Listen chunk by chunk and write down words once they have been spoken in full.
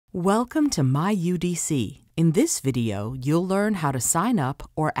Welcome to myUDC. In this video, you'll learn how to sign up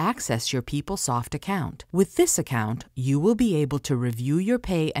or access your PeopleSoft account. With this account, you will be able to review your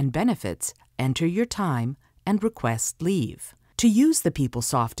pay and benefits, enter your time, and request leave. To use the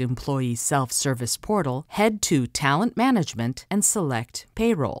PeopleSoft Employee Self-Service Portal, head to Talent Management and select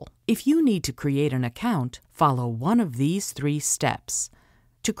Payroll. If you need to create an account, follow one of these 3 steps.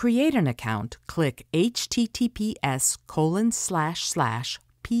 To create an account, click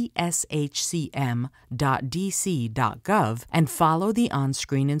https://pshcm.dc.gov and follow the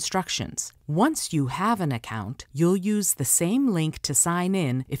on-screen instructions. Once you have an account, you'll use the same link to sign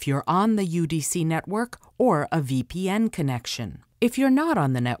in if you're on the UDC network or a VPN connection. If you're not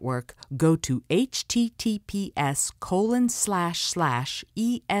on the network, go to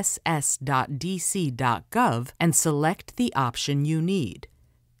https://ess.dc.gov and select the option you need.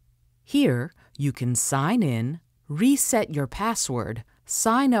 Here, you can sign in, reset your password,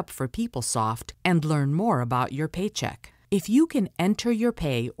 sign up for PeopleSoft, and learn more about your paycheck. If you can enter your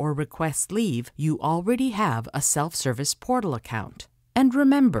pay or request leave, you already have a self-service portal account. And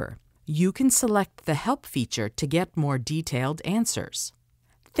remember, you can select the Help feature to get more detailed answers.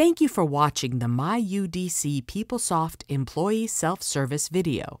 Thank you for watching the myUDC PeopleSoft Employee Self-Service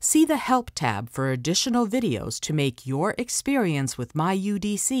video. See the Help tab for additional videos to make your experience with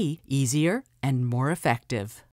myUDC easier and more effective.